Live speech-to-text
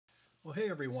Well,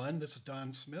 hey everyone, this is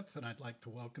Don Smith, and I'd like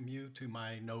to welcome you to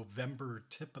my November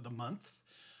tip of the month.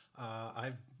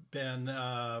 I've been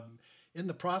in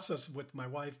the process with my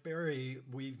wife Barry.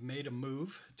 We've made a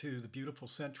move to the beautiful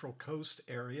Central Coast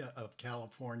area of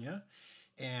California,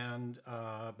 and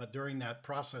but during that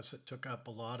process, it took up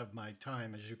a lot of my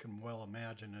time, as you can well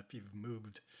imagine. If you've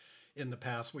moved in the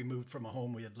past, we moved from a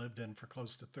home we had lived in for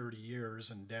close to 30 years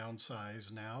and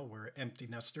downsized now. We're empty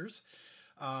nesters.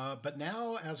 But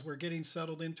now, as we're getting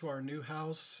settled into our new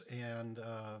house and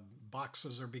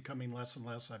boxes are becoming less and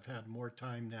less, I've had more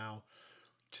time now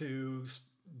to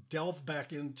delve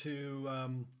back into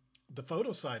the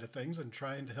photo side of things and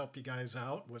trying to help you guys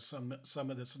out with some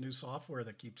of this new software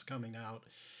that keeps coming out.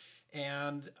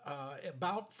 And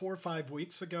about 4 or 5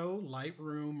 weeks ago,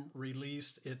 Lightroom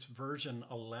released its version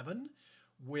 11,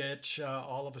 which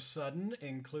all of a sudden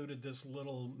included this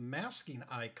little masking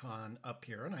icon up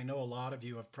here. And I know a lot of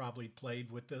you have probably played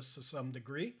with this to some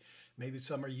degree. Maybe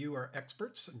some of you are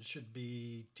experts and should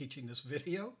be teaching this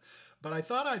video. But I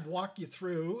thought I'd walk you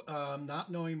through, not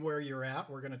knowing where you're at.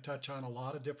 We're going to touch on a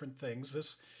lot of different things.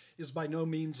 This is by no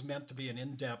means meant to be an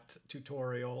in-depth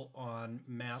tutorial on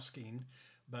masking,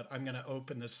 but I'm going to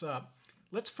open this up.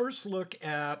 Let's first look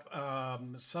at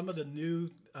some of the new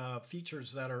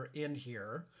features that are in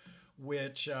here,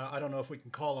 which I don't know if we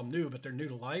can call them new, but they're new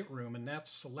to Lightroom, and that's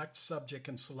Select Subject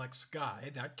and Select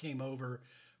Sky. That came over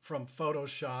from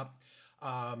Photoshop.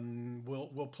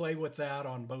 We'll play with that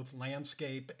on both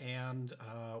landscape and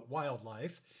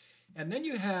wildlife. And then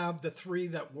you have the three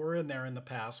that were in there in the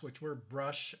past, which were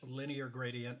brush, linear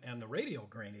gradient, and the radial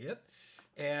gradient.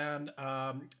 And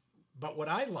but what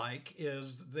I like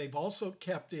is they've also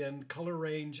kept in color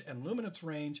range and luminance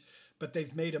range, but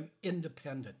they've made them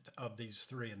independent of these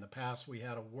three. In the past, we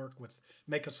had to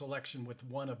make a selection with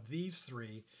one of these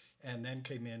three, and then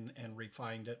came in and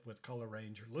refined it with color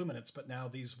range or luminance. But now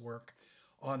these work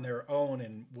on their own,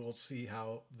 and we'll see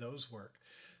how those work.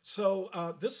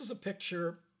 So this is a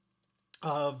picture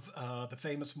of the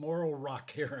famous Morro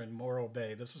Rock here in Morro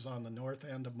Bay. This is on the north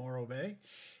end of Morro Bay.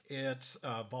 It's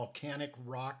volcanic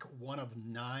rock, one of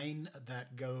 9 that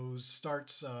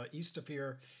starts east of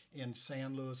here in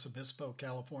San Luis Obispo,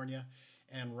 California,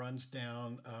 and runs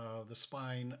down the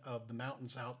spine of the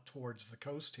mountains out towards the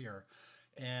coast here.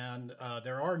 And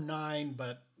there are 9,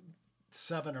 but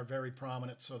 7 are very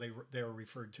prominent, so they're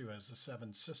referred to as the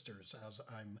Seven Sisters, as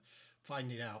I'm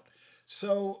finding out.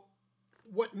 So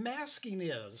what masking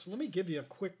is, let me give you a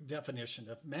quick definition.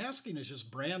 If masking is just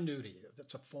brand new to you, if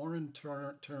it's a foreign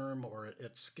term or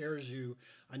it scares you,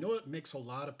 I know it makes a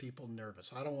lot of people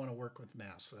nervous. I don't want to work with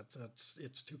masks.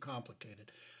 It's too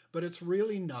complicated. But it's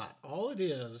really not. All it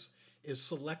is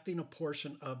selecting a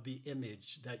portion of the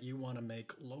image that you want to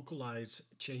make localized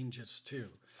changes to.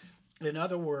 In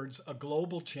other words, a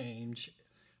global change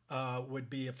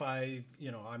would be if I'm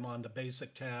on the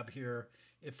basic tab here.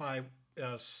 If I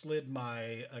slid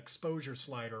my exposure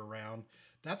slider around,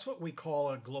 that's what we call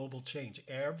a global change.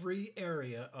 Every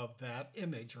area of that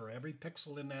image or every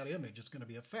pixel in that image is going to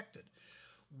be affected.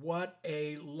 What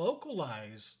a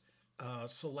localized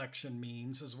selection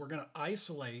means is we're going to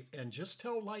isolate and just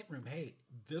tell Lightroom, hey,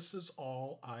 this is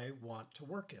all I want to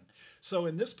work in. So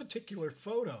in this particular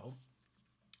photo,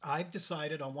 I've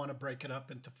decided I want to break it up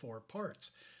into 4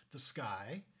 parts. The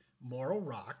sky, Morro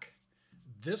Rock,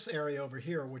 this area over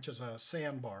here, which is a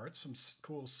sandbar, it's some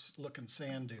cool looking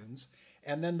sand dunes,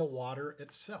 and then the water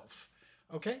itself.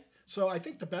 Okay, so I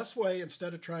think the best way,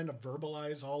 instead of trying to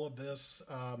verbalize all of this,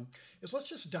 is let's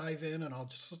just dive in, and I'll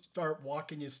just start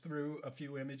walking you through a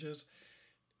few images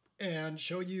and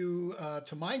show you,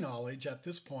 to my knowledge at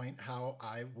this point, how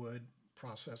I would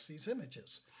process these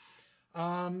images.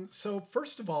 So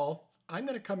first of all, I'm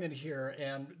going to come in here,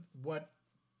 and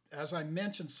as I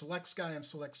mentioned, Select Sky and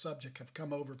Select Subject have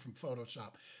come over from Photoshop.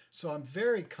 So I'm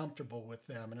very comfortable with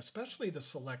them, and especially the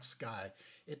Select Sky.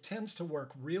 It tends to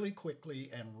work really quickly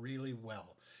and really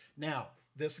well. Now,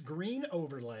 this green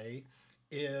overlay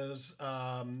is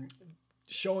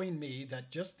showing me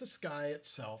that just the sky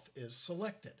itself is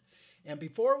selected. And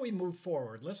before we move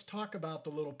forward, let's talk about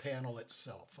the little panel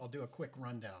itself. I'll do a quick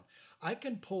rundown. I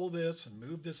can pull this and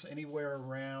move this anywhere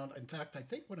around. In fact, I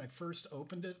think when I first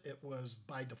opened it, it was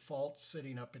by default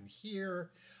sitting up in here.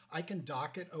 I can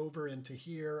dock it over into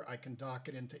here. I can dock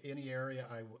it into any area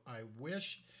I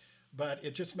wish, but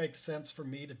it just makes sense for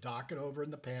me to dock it over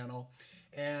in the panel.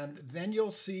 And then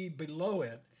you'll see below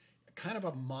it kind of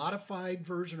a modified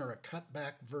version or a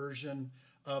cutback version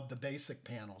of the basic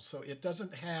panel. So it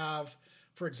doesn't have,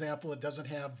 for example, it doesn't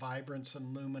have vibrance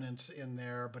and luminance in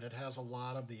there, but it has a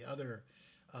lot of the other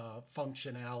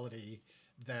functionality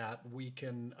that we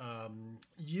can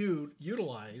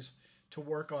utilize to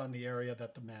work on the area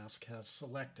that the mask has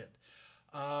selected.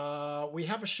 We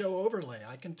have a show overlay.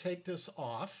 I can take this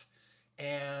off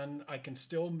and I can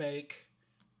still make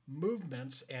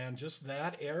movements, and just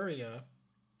that area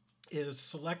is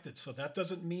selected. So that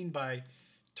doesn't mean by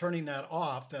turning that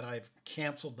off that I've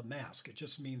canceled the mask. It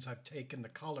just means I've taken the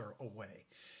color away.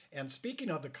 And speaking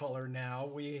of the color now,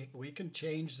 we can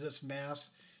change this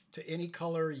mask to any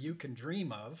color you can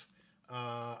dream of.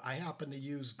 I happen to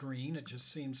use green. It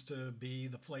just seems to be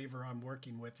the flavor I'm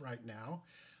working with right now.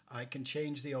 I can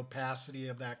change the opacity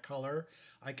of that color.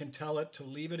 I can tell it to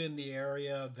leave it in the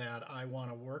area that I want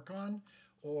to work on,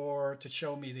 or to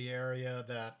show me the area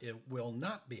that it will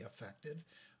not be affected.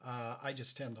 I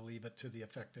just tend to leave it to the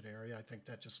affected area. I think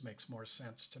that just makes more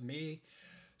sense to me.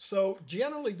 So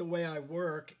generally the way I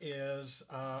work is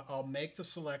I'll make the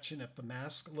selection if the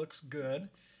mask looks good,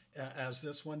 as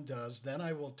this one does. Then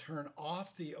I will turn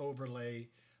off the overlay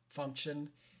function,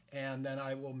 and then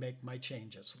I will make my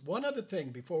changes. One other thing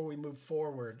before we move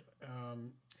forward,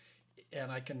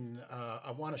 and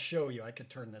I want to show you, I can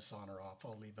turn this on or off.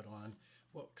 I'll leave it on.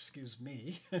 Well, excuse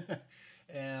me.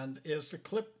 And is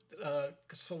to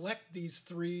select these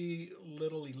three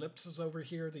little ellipses over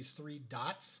here, these three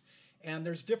dots. And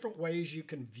there's different ways you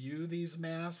can view these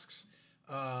masks.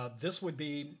 This would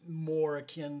be more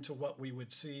akin to what we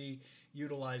would see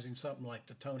utilizing something like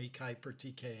the Tony Kuiper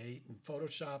TK8 in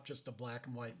Photoshop, just a black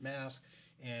and white mask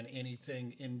and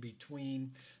anything in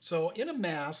between. So in a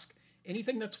mask,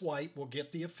 anything that's white will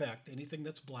get the effect. Anything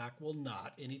that's black will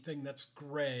not. Anything that's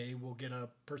gray will get a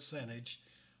percentage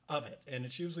of it. And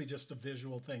it's usually just a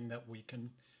visual thing that we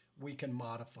can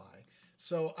modify.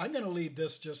 So I'm going to leave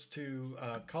this just to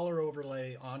color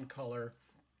overlay on color,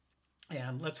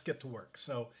 and let's get to work.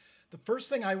 So the first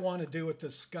thing I want to do with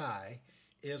this sky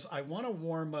is I want to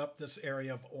warm up this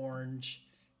area of orange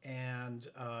and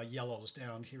yellows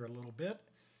down here a little bit.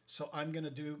 So I'm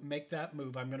going to make that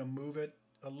move. I'm going to move it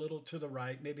a little to the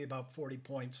right, maybe about 40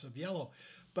 points of yellow.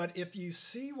 But if you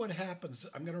see what happens,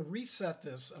 I'm going to reset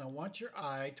this, and I want your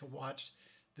eye to watch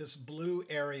this blue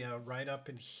area right up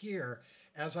in here.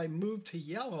 As I move to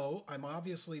yellow, I'm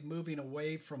obviously moving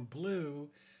away from blue,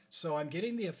 so I'm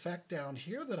getting the effect down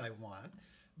here that I want,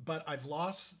 but I've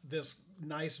lost this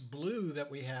nice blue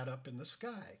that we had up in the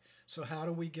sky. So how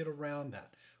do we get around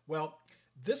that? Well,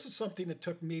 this is something that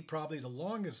took me probably the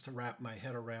longest to wrap my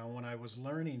head around when I was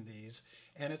learning these,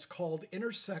 and it's called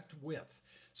intersect with.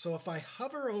 So if I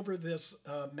hover over this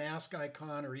mask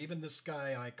icon or even the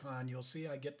sky icon, you'll see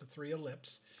I get the three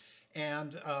ellipses.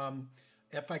 And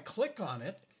if I click on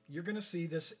it, you're going to see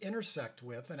this intersect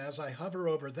with. And as I hover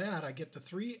over that, I get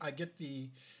the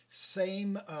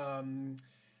same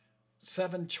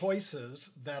 7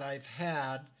 choices that I've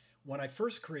had when I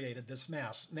first created this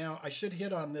mask. Now, I should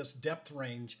hit on this depth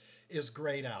range is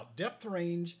grayed out. Depth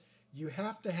range, you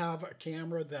have to have a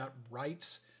camera that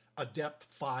writes a depth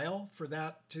file for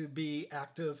that to be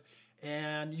active.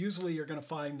 And usually you're going to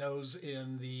find those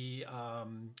in the,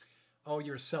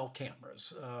 your cell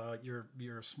cameras, your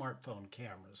smartphone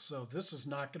cameras. So this is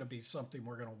not going to be something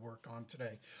we're going to work on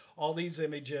today. All these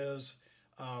images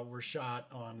were shot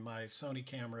on my Sony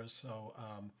cameras, so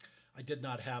I did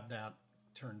not have that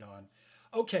turned on.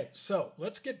 Okay, so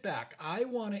let's get back. I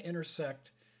want to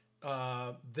intersect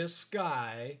this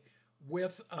sky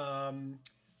with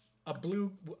a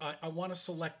blue. I want to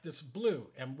select this blue,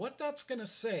 and what that's going to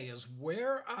say is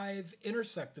where I've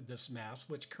intersected this mask,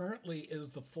 which currently is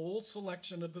the full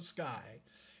selection of the sky,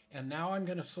 and now I'm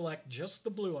going to select just the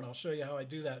blue, and I'll show you how I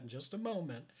do that in just a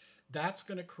moment. That's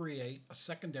going to create a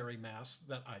secondary mask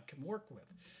that I can work with.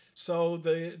 So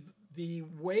the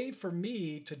way for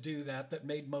me to do that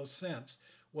made most sense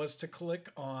was to click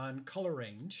on color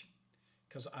range,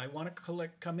 because I want to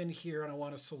come in here and I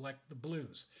want to select the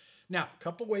blues. Now, a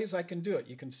couple ways I can do it.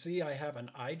 You can see I have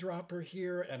an eyedropper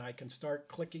here, and I can start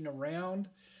clicking around,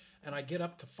 and I get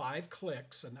up to 5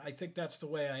 clicks, and I think that's the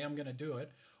way I am going to do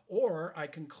it. Or I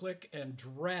can click and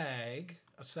drag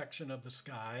a section of the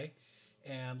sky,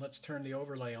 and let's turn the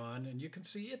overlay on, and you can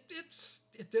see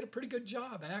it did a pretty good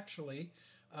job, actually.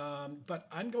 But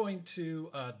I'm going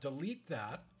to delete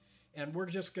that, and we're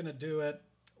just going to do it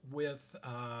with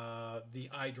the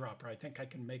eyedropper. I think I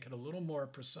can make it a little more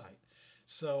precise.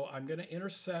 So I'm going to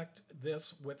intersect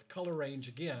this with color range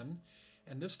again,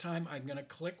 and this time I'm going to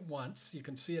click once. You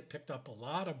can see it picked up a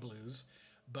lot of blues,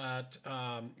 but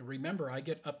remember, I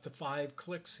get up to 5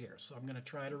 clicks here. So I'm going to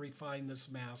try to refine this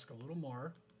mask a little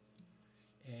more,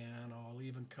 and I'll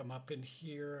even come up in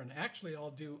here, and actually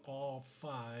I'll do all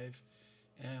 5,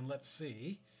 and let's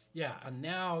see. Yeah, and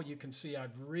now you can see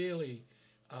I've really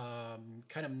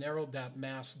kind of narrowed that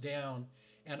mask down.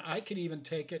 And I can even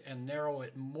take it and narrow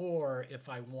it more if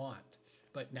I want.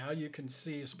 But now you can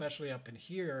see, especially up in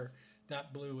here,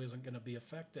 that blue isn't going to be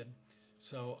affected.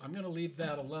 So I'm going to leave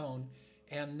that alone.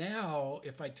 And now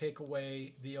if I take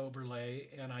away the overlay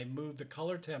and I move the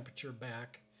color temperature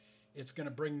back, it's going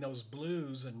to bring those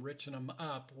blues and richen them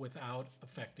up without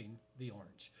affecting the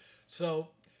orange. So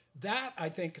that, I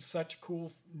think, is such a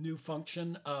cool new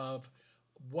function of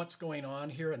what's going on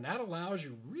here, and that allows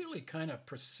you really kind of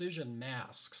precision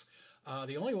masks.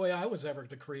 The only way I was ever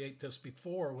to create this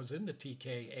before was in the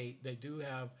TK8. They do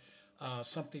have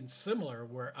something similar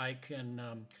where I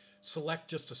can select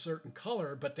just a certain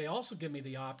color, but they also give me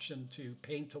the option to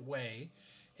paint away,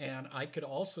 and I could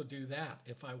also do that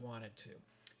if I wanted to.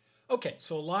 Okay,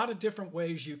 so a lot of different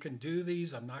ways you can do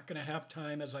these. I'm not going to have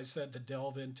time, as I said, to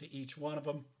delve into each one of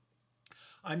them.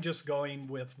 I'm just going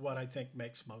with what I think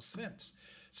makes most sense.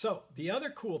 So the other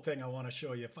cool thing I want to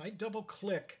show you, if I double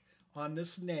click on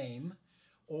this name,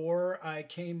 or I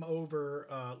came over,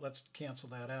 let's cancel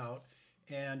that out,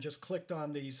 and just clicked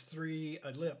on these three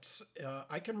ellipses,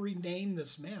 I can rename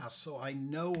this mask so I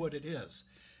know what it is.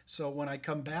 So when I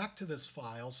come back to this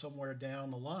file somewhere down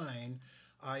the line,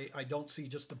 I don't see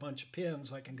just a bunch of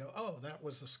pins. I can go, oh, that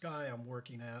was the sky I'm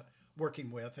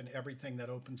working with, and everything that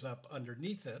opens up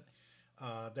underneath it.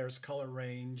 There's color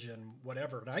range and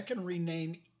whatever. And I can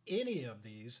rename any of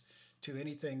these to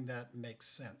anything that makes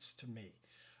sense to me.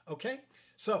 Okay,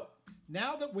 so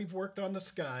now that we've worked on the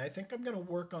sky, I think I'm going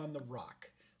to work on the rock.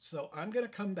 So I'm going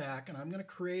to come back and I'm going to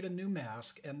create a new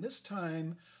mask. And this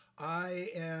time I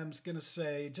am going to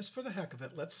say, just for the heck of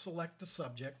it, let's select the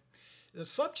subject. The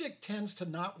subject tends to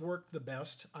not work the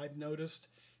best, I've noticed,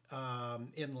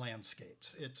 in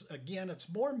landscapes.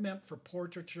 It's more meant for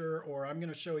portraiture, or I'm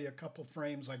going to show you a couple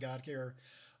frames I got here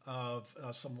of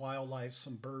some wildlife,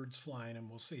 some birds flying, and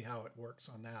we'll see how it works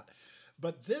on that.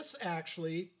 But this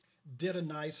actually did a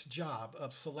nice job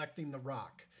of selecting the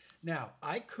rock. Now,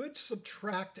 I could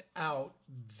subtract out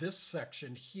this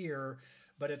section here,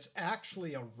 but it's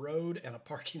actually a road and a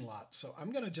parking lot. So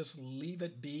I'm going to just leave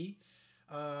it be.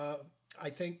 I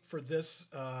think for this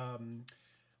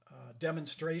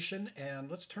demonstration, and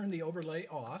let's turn the overlay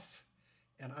off,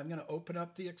 and I'm going to open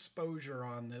up the exposure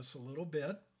on this a little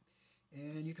bit,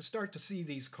 and you can start to see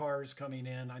these cars coming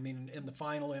in. I mean, in the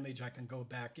final image I can go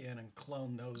back in and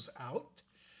clone those out.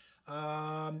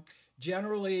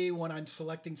 Generally, when I'm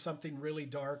selecting something really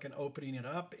dark and opening it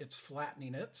up, it's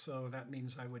flattening it, so that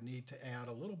means I would need to add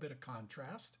a little bit of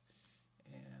contrast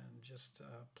and just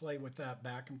play with that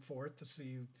back and forth to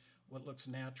see what looks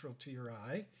natural to your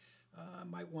eye.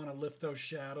 Might want to lift those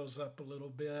shadows up a little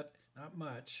bit, not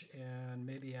much, and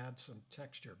maybe add some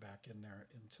texture back in there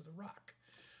into the rock.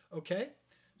 Okay,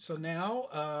 so now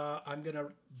I'm going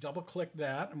to double click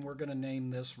that, and we're going to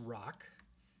name this rock.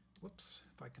 Whoops,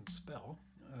 if I can spell,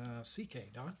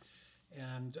 CK, Don.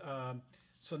 And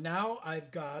so now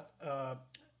I've got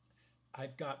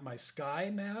my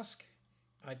sky mask,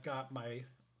 I've got my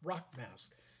rock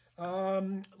mask.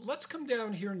 Let's come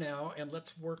down here now and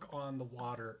let's work on the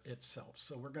water itself.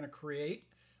 So we're going to create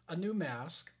a new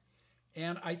mask.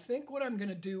 And I think what I'm going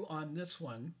to do on this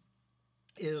one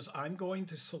is I'm going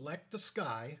to select the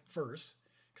sky first,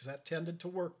 because that tended to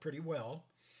work pretty well.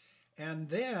 And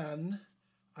then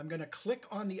I'm going to click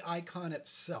on the icon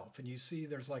itself. And you see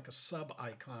there's like a sub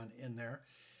icon in there.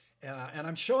 And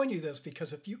I'm showing you this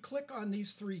because if you click on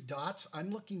these three dots, I'm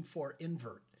looking for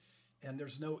invert. And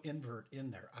there's no invert in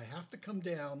there. I have to come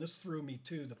down. This threw me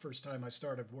too the first time I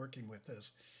started working with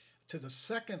this, to the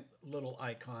second little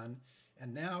icon.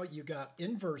 And now you got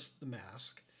inverse the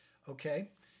mask. Okay.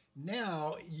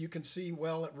 Now you can see,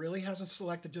 well, it really hasn't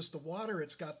selected just the water.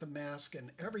 It's got the mask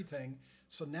and everything.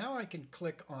 So now I can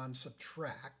click on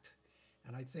subtract.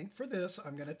 And I think for this,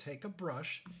 I'm going to take a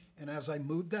brush. And as I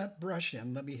move that brush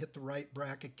in, let me hit the right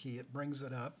bracket key. It brings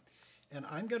it up. And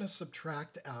I'm going to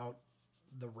subtract out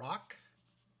the rock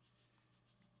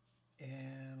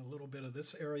and a little bit of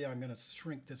this area. I'm going to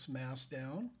shrink this mask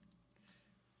down,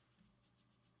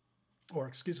 or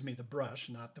excuse me, the brush,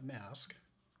 not the mask.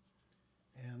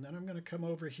 And then I'm going to come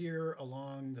over here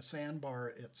along the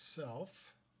sandbar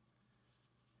itself,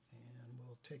 and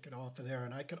we'll take it off of there.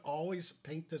 And I can always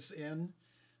paint this in,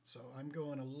 so I'm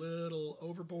going a little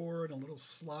overboard, a little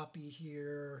sloppy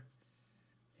here,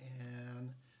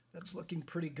 and that's looking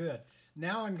pretty good.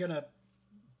 Now I'm going to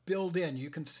build in.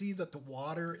 You can see that the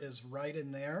water is right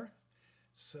in there.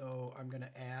 So I'm going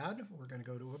to add, we're going to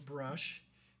go to a brush,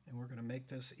 and we're going to make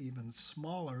this even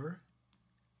smaller.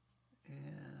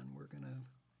 And we're going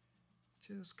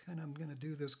to just kind of, I'm going to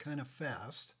do this kind of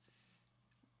fast.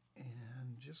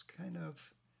 And just kind of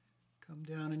come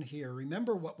down in here.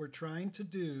 Remember, what we're trying to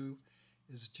do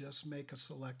is just make a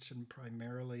selection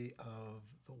primarily of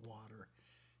the water.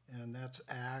 And that's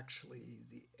actually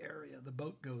the area the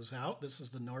boat goes out. This is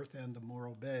the north end of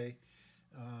Morro Bay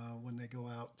when they go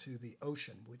out to the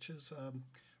ocean, which is a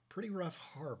pretty rough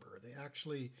harbor. They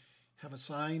actually have a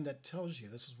sign that tells you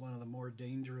this is one of the more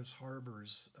dangerous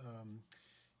harbors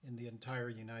in the entire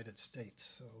United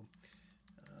States. So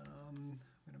I'm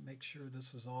going to make sure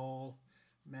this is all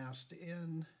masked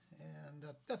in, and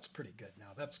that's pretty good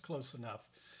now. That's close enough.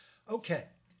 Okay,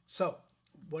 so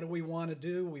what do we want to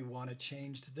do? We want to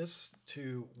change this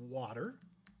to water.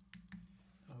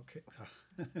 Okay,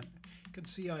 you can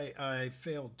see I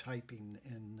failed typing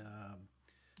in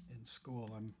school.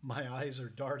 My eyes are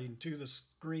darting to the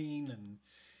screen and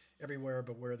everywhere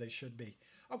but where they should be.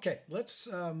 Okay, let's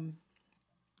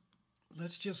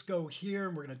just go here,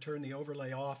 and we're going to turn the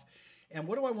overlay off. And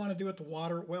what do I want to do with the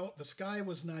water? Well, the sky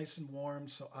was nice and warm,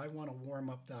 so I want to warm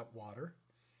up that water.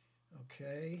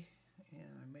 Okay,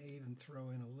 and I may even throw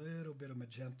in a little bit of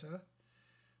magenta.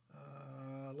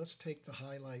 Let's take the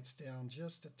highlights down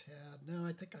just a tad. No,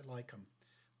 I think I like them.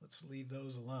 Let's leave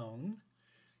those alone.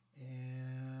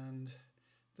 And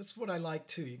this is what I like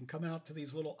too. You can come out to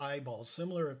these little eyeballs,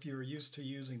 similar if you're used to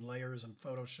using layers in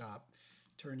Photoshop.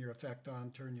 Turn your effect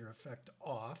on, turn your effect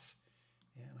off.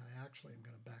 And I actually am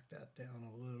going to back that down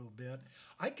a little bit.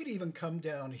 I could even come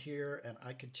down here and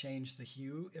I could change the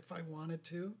hue if I wanted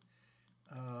to.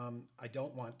 I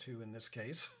don't want to in this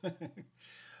case.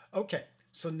 Okay,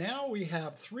 so now we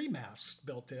have 3 masks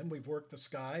built in. We've worked the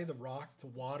sky, the rock, the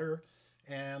water,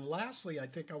 and lastly, I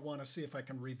think I want to see if I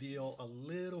can reveal a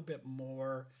little bit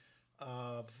more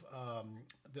of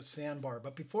the sandbar.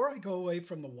 But before I go away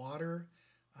from the water,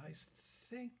 I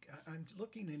think I'm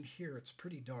looking in here. It's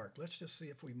pretty dark. Let's just see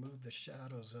if we move the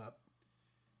shadows up.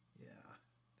 Yeah,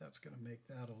 that's going to make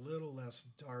that a little less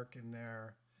dark in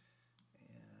there.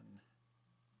 And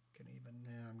can even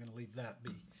now, I'm going to leave that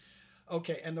be.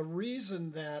 Okay, and the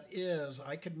reason that is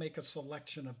I could make a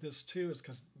selection of this too is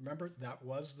because remember that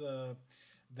was the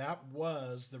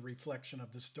reflection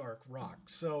of this dark rock.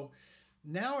 So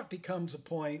now it becomes a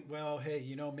point, well, hey,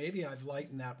 you know, maybe I've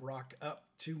lightened that rock up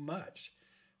too much.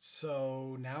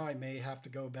 So now I may have to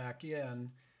go back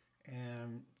in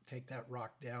and take that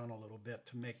rock down a little bit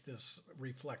to make this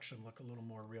reflection look a little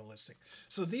more realistic.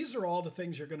 So these are all the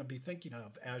things you're going to be thinking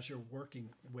of as you're working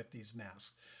with these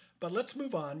masks. But let's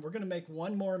move on. We're going to make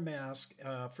one more mask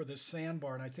for this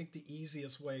sandbar, and I think the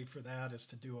easiest way for that is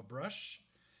to do a brush.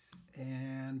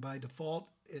 And by default,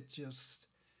 it just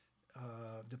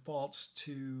defaults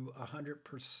to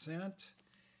 100%. And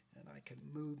I can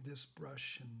move this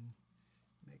brush and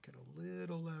make it a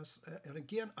little less. And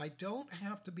again, I don't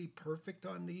have to be perfect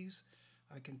on these.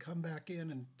 I can come back in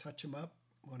and touch them up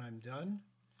when I'm done.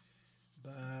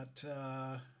 But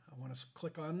I want to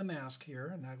click on the mask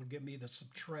here, and that will give me the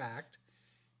subtract.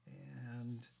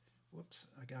 And whoops,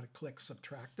 I got to click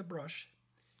subtract the brush.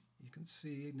 You can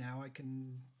see now I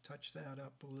can touch that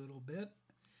up a little bit,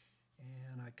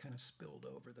 and I kind of spilled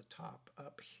over the top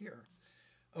up here.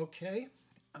 Okay,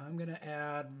 I'm going to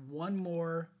add one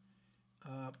more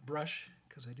brush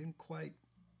because I didn't quite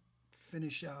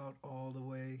finish out all the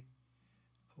way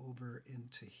over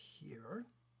into here.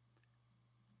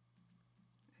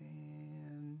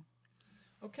 And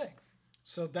okay,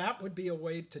 so that would be a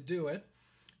way to do it.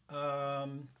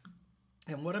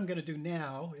 And what I'm going to do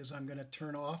now is I'm going to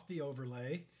turn off the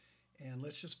overlay, and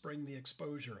let's just bring the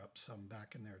exposure up some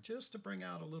back in there just to bring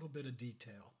out a little bit of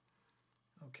detail.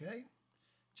 Okay,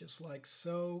 just like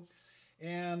so.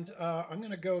 And I'm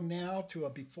going to go now to a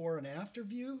before and after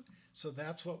view. So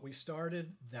that's what we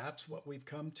started. That's what we've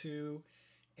come to.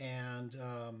 And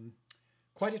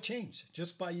quite a change.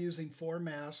 Just by using 4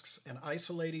 masks and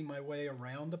isolating my way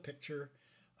around the picture,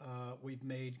 we've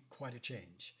made quite a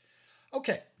change.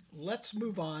 Okay, let's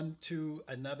move on to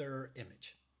another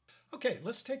image. Okay,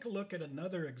 let's take a look at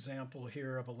another example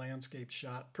here of a landscape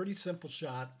shot. Pretty simple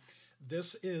shot.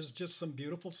 This is just some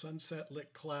beautiful sunset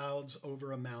lit clouds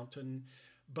over a mountain.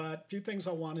 But a few things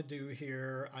I want to do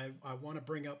here. I want to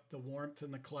bring up the warmth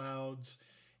in the clouds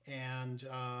and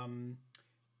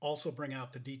also bring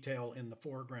out the detail in the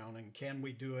foreground. And can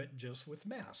we do it just with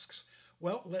masks?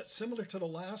 Well, similar to the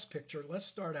last picture, let's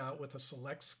start out with a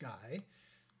select sky.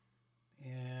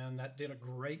 And that did a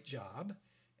great job.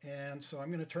 And so I'm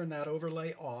going to turn that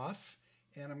overlay off.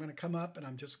 And I'm going to come up and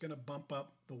I'm just going to bump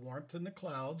up the warmth in the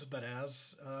clouds. But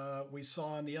as we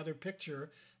saw in the other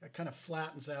picture, it kind of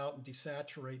flattens out and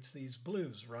desaturates these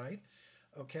blues, right?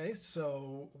 Okay,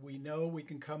 so we know we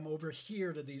can come over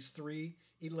here to these 3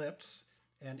 ellipses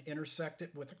and intersect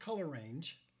it with a color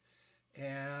range.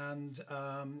 And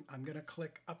I'm going to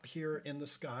click up here in the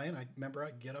sky. And I remember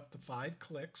I get up to 5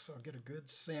 clicks. I'll get a good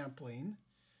sampling.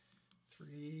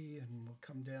 3, and we'll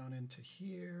come down into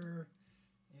here.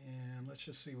 And let's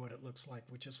just see what it looks like,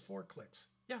 which is 4 clicks.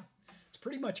 Yeah, it's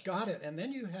pretty much got it. And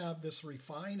then you have this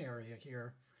refine area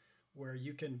here where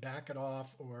you can back it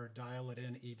off or dial it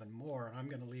in even more. And I'm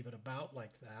going to leave it about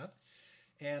like that.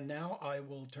 And now I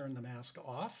will turn the mask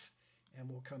off, and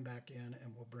we'll come back in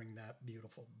and we'll bring that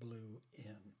beautiful blue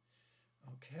in.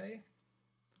 Okay.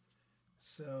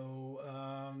 So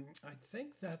I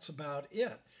think that's about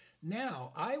it.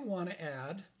 Now I want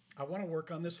to work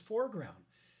on this foreground.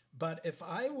 But if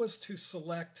I was to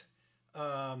select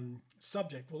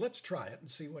subject, well, let's try it and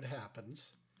see what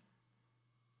happens.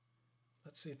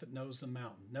 Let's see if it knows the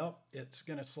mountain. Nope, it's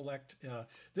going to select,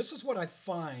 this is what I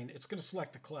find, it's going to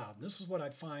select the cloud. And this is what I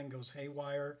find goes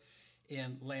haywire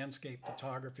in landscape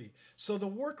photography. So the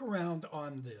workaround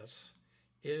on this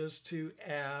is to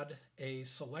add a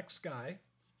select sky.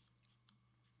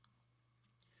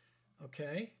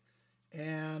 Okay,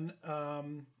 and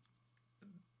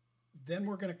then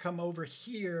we're going to come over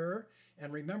here,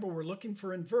 and remember we're looking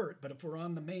for invert, but if we're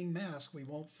on the main mask we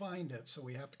won't find it, so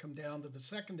we have to come down to the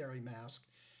secondary mask,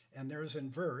 and there's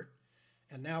invert,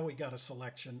 and now we got a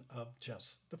selection of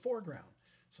just the foreground.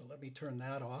 So let me turn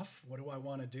that off. What do I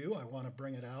want to do? I want to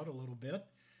bring it out a little bit,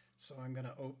 so I'm going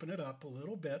to open it up a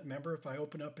little bit. Remember, if I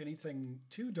open up anything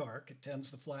too dark it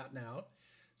tends to flatten out,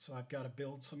 so I've got to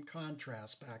build some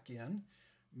contrast back in,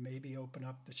 maybe open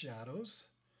up the shadows.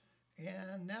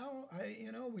 And now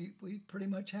we pretty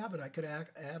much have it. I could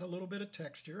add a little bit of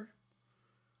texture,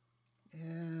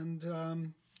 and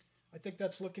I think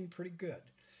that's looking pretty good.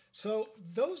 So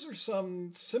those are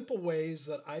some simple ways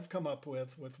that I've come up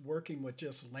with working with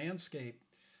just landscape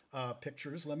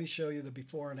pictures. Let me show you the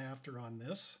before and after on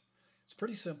this. It's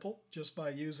pretty simple, just by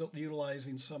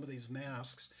utilizing some of these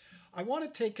masks. I want to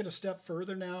take it a step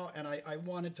further now, and I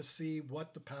wanted to see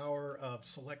what the power of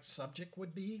select subject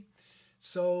would be.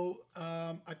 So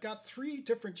I've got 3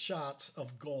 different shots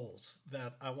of goals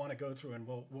that I want to go through, and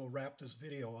we'll wrap this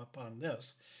video up on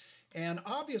this. And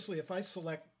obviously, if I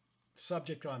select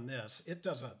subject on this, it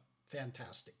does a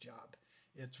fantastic job.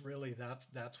 It's really,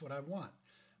 that's what I want.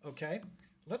 Okay,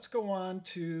 let's go on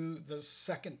to the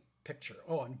second picture.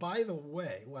 Oh, and by the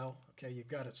way, well, okay, you've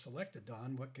got it selected,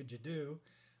 Don. What could you do?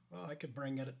 Well, I could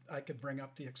bring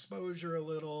up the exposure a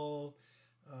little.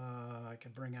 I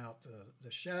can bring out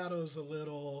the shadows a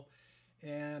little,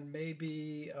 and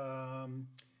maybe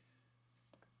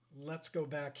let's go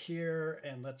back here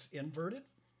and let's invert it.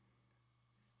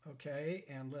 Okay,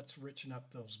 and let's richen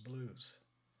up those blues.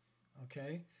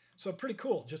 Okay, so pretty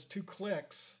cool, just 2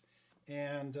 clicks,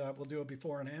 and we'll do a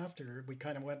before and after. We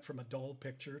kind of went from a dull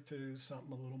picture to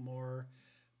something a little more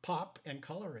pop and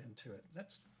color into it.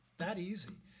 That's that easy.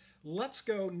 Let's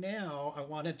go now. I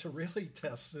wanted to really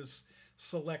test this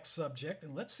select subject,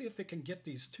 and let's see if it can get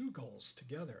these 2 goals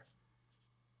together.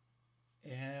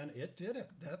 And it did it.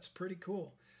 That's pretty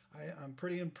cool. I'm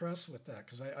pretty impressed with that,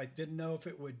 because I didn't know if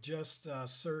it would just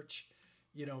search,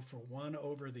 for one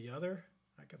over the other.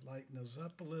 I could lighten those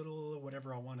up a little,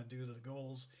 whatever I want to do to the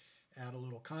goals, add a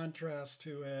little contrast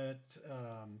to it.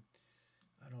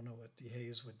 I don't know what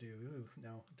dehaze would do. Ooh,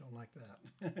 no, don't like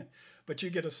that. But you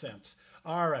get a sense.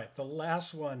 All right, the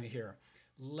last one here.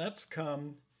 Let's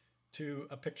come to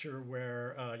a picture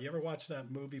where, you ever watch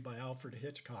that movie by Alfred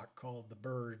Hitchcock called The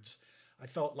Birds? I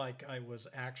felt like I was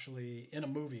actually in a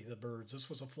movie, The Birds. This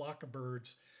was a flock of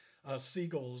birds,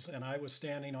 seagulls, and I was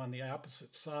standing on the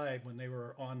opposite side when they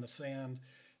were on the sand,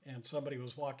 and somebody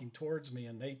was walking towards me,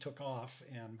 and they took off,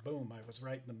 and boom, I was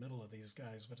right in the middle of these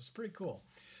guys. But it's pretty cool.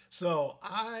 So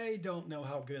I don't know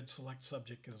how good select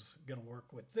subject is going to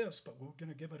work with this, but we're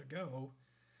going to give it a go.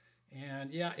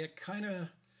 And yeah, it kind of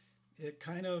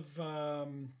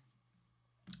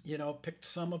picked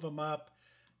some of them up.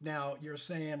 Now you're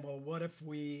saying, well, what if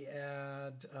we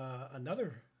add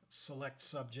another select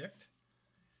subject?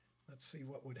 Let's see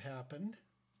what would happen.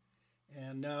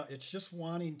 And now it's just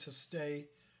wanting to stay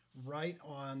right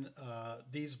on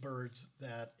these birds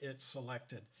that it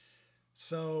selected.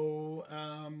 So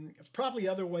probably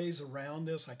other ways around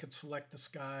this. I could select the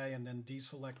sky and then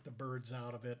deselect the birds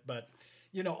out of it. But,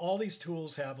 all these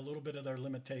tools have a little bit of their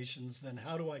limitations. Then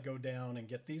how do I go down and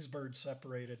get these birds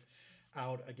separated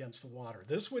out against the water?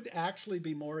 This would actually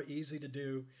be more easy to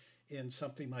do in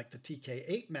something like the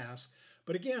TK8 mask.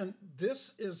 But again,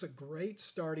 this is a great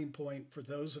starting point for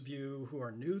those of you who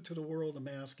are new to the world of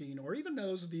masking, or even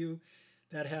those of you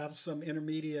that have some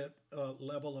intermediate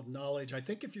level of knowledge. I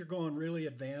think if you're going really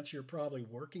advanced, you're probably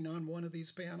working on one of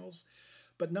these panels.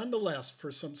 But nonetheless,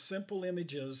 for some simple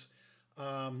images,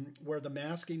 where the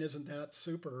masking isn't that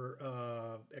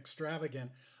super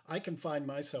extravagant, I can find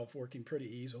myself working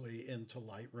pretty easily into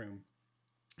Lightroom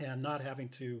and not having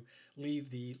to leave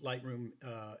the Lightroom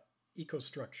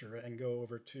ecostructure and go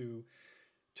over to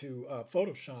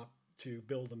Photoshop to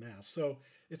build a mask. So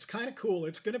it's kind of cool.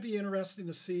 It's going to be interesting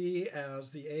to see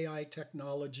as the AI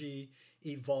technology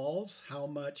evolves, how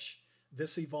much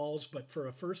this evolves. But for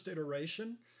a first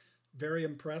iteration, very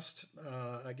impressed.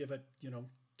 I give it,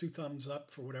 2 thumbs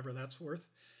up for whatever that's worth.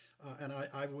 And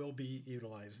I will be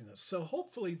utilizing this. So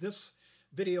hopefully this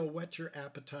video whet your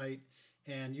appetite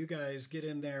and you guys get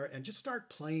in there and just start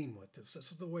playing with this.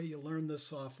 This is the way you learn this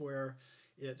software.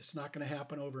 It's not going to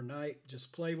happen overnight.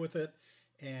 Just play with it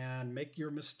and make your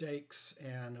mistakes,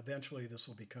 and eventually this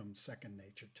will become second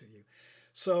nature to you.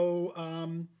 So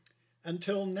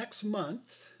until next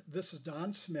month, this is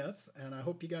Don Smith, and I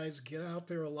hope you guys get out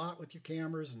there a lot with your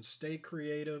cameras and stay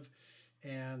creative,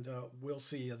 and we'll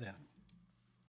see you then.